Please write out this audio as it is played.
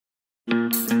There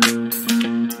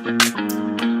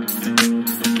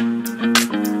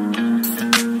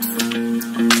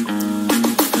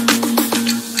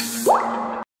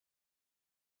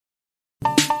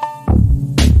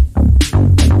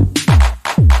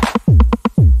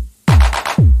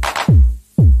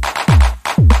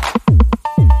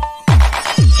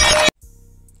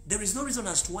is no reason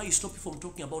as to why you stop people from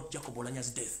talking about Jacob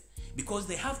Oulanya's death, because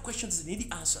they have questions, they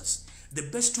need answers. The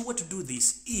best way to do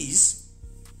this is,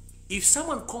 if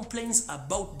someone complains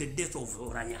about the death of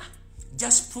Oulanya,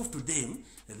 just prove to them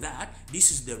that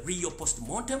this is the real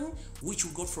postmortem which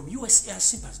we got from USA, as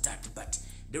simple as that. But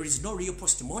there is no real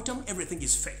postmortem, everything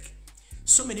is fake.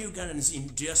 So many Ugandans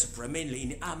in diaspora, mainly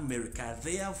in America,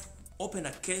 they have opened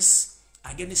a case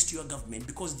against your government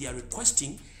because they are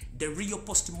requesting the real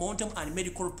postmortem and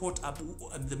medical report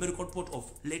the medical report of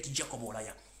late Jacob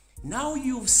Oulanya. Now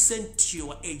you've sent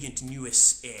your agent in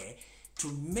USA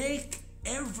to make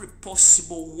every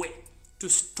possible way to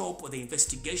stop the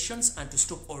investigations and to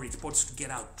stop all reports to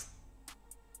get out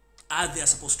as they are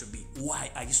supposed to be. Why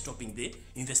are you stopping the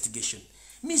investigation?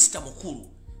 Mr. Mukulu,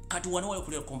 kati wanawa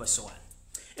yokulera kombaso wani.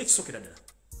 Ekisokera ddala.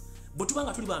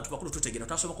 Bwetubanga tuli bantu bakulu tutegera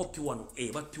twasomako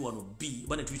P1A ba P1B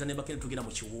bane tuyita ne bakene tugenda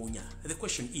mu kiwunya. The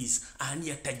question is, ani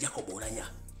yatta Jacob Oulanya?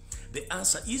 The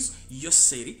answer is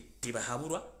Yoseri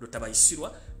Tibahabulwa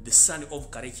Lutabayisirwa, the son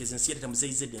of Karekezi Nsiyeta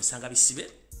Muzeize Nsanga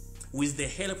Bisibe, with the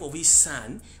help of his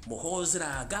son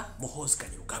Muhozraga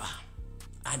Muhozkanyugaba,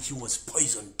 and he was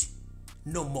poisoned.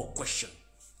 No more question.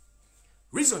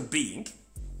 Reason being,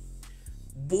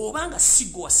 bw'obanga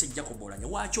sigwa se Jacob Oulanya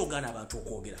waki ogana abantu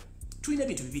okwogera? Tulina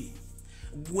bintu bibiri.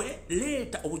 Gwe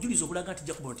leeta obujulizi obulaga nti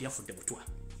Jacob Oulanya yafudde butwa.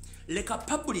 Leka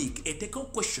public eteka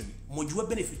question mujiwe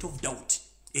benefit of doubt.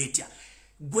 Etya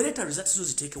gwe leeta results zo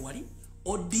ziteeke wali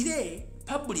odire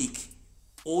public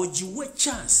ojiwe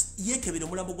chance yekebera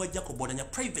omulambo gwa Jacob Oulanya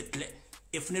privately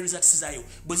efune results zayo.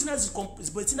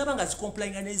 Bwe zinabanga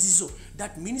zicomplying nezizo,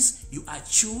 that means you are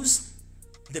choose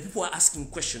the people are asking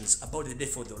questions about the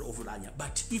death of Oulanya.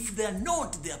 But if they are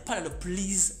not, they are parallel.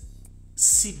 Please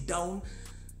sit down,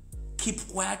 keep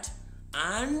quiet,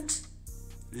 and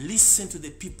listen to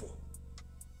the people.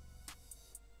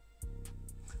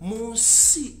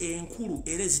 Munsi enkulu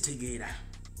era ezitegeera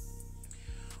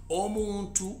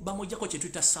omuntu bamujjako kye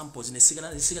tuyita samples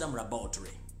nesigala mu laboratory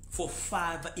for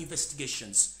further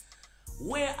investigations.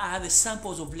 Where are the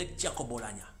samples of late Jacob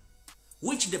Oulanya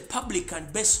which the public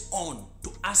can base on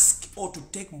to ask or to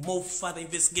take more further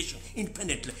investigation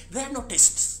independently? There are no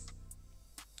tests.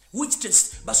 Which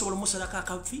test basobola musalaka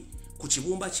akafi ku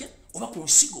kibumba kye oba ku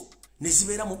nsigo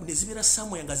nezibeera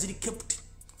somewhere nga ziri kept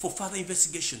for further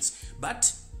investigations?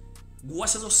 But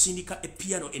guwasazo sindika a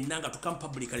piano enanga to come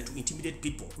publicly to intimidate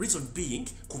people. Reason being,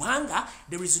 kubanga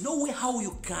there is no way how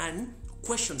you can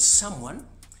question someone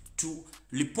to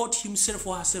report himself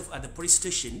or herself at the police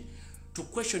station, to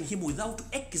question him without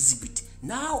exhibit.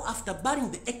 Now after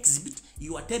burying the exhibit,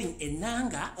 you are telling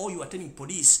enanga or you are telling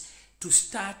police to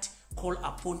start call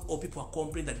upon, or people are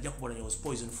complaining that Jacob Oulanya was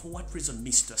poisoned. For what reason,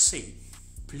 Mr. Say?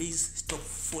 Please stop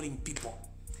fooling people.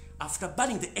 After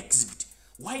burying the exhibit,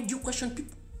 why do you question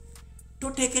people?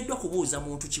 Totekeddwa kubuuza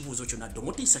muntu kibuuzo kyonna ddo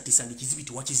mutiisatiisa ndi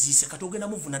kizibiti wakiziise kati ogenda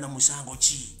muvunana musango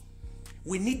ki?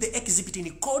 We need the exhibit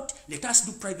in court. Let us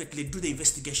do privately, do the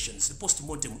investigations, the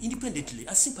post-mortem independently,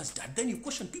 as simple as that. Then you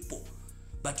question people.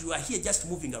 But you are here just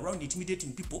moving around,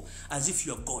 intimidating people as if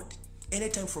you are God.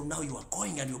 Anytime from now you are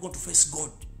going and you are going to face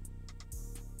God.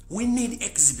 We need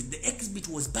exhibit. The exhibit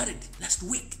was buried last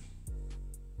week.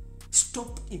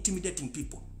 Stop intimidating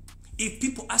people. If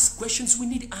people ask questions, we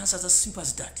need answers, as simple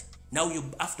as that. Now,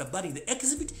 after burying the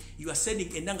exhibit, you are sending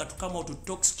Enanga to come out to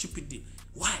talk stupidly.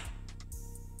 Why?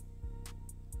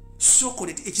 So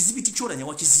called exhibit Oulanya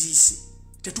wakiziise.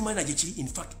 Tetumanyi gye kiri. In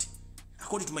fact,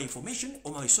 according to my information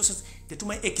or my sources,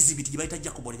 tetumanyi exhibit gye bayita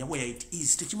Jacob Oulanya where it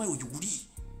is. Tekimanyi wejuguli.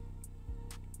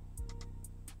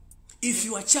 If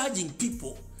you are charging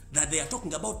people that they are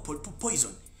talking about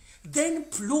poison, then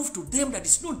prove to them that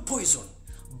it's not poison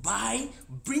by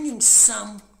bringing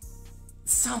some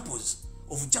samples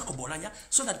of Jacob Oulanya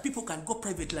so that people can go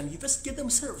privately and investigate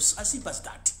themselves, as simple as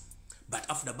that. But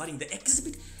after burying the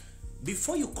exhibit,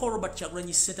 before you call Robert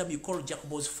Kyagulanyi Center, you call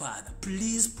Jacob's father,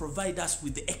 please provide us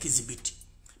with the exhibit.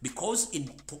 Because in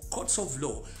courts of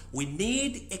law, we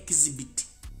need exhibit.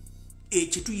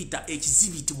 Ekituyita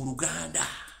exhibit mu Luganda.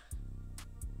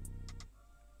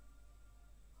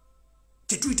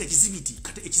 Tetuita exhibit.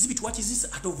 Kati exhibit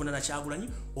wakiziisa ate ovunana Kyagulanyi,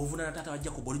 ovunana tata wa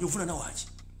Jacob Oulanya, ovunana waki.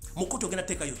 Mukoto ogenda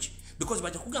teeka yoki. Because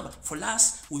by Jakugamba, for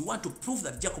us, we want to prove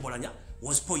that Jacob Oulanya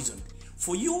was poisoned.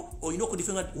 For you, or you know, he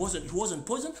wasn't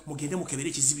poisoned, mugende mukebere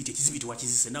ekizibiti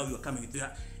wakiziise. Now you are coming with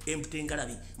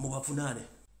emputengalabi mubavunane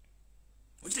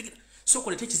okitegera so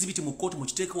kolete ekizibiti mu kooti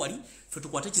mukiteeka wali fe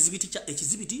tukwate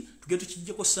ekizibiti tugende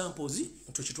tukijjeko samples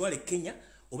tukitwale Kenya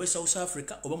oba South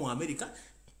Africa oba mu America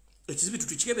ekizibiti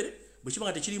tukikebere bwe kiba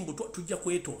nga tekiri mbutwa tujja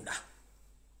kwetonda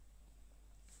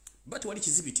but wali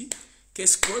kizibiti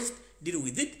case closed deal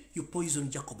with it you poison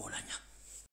Jacob Oulanya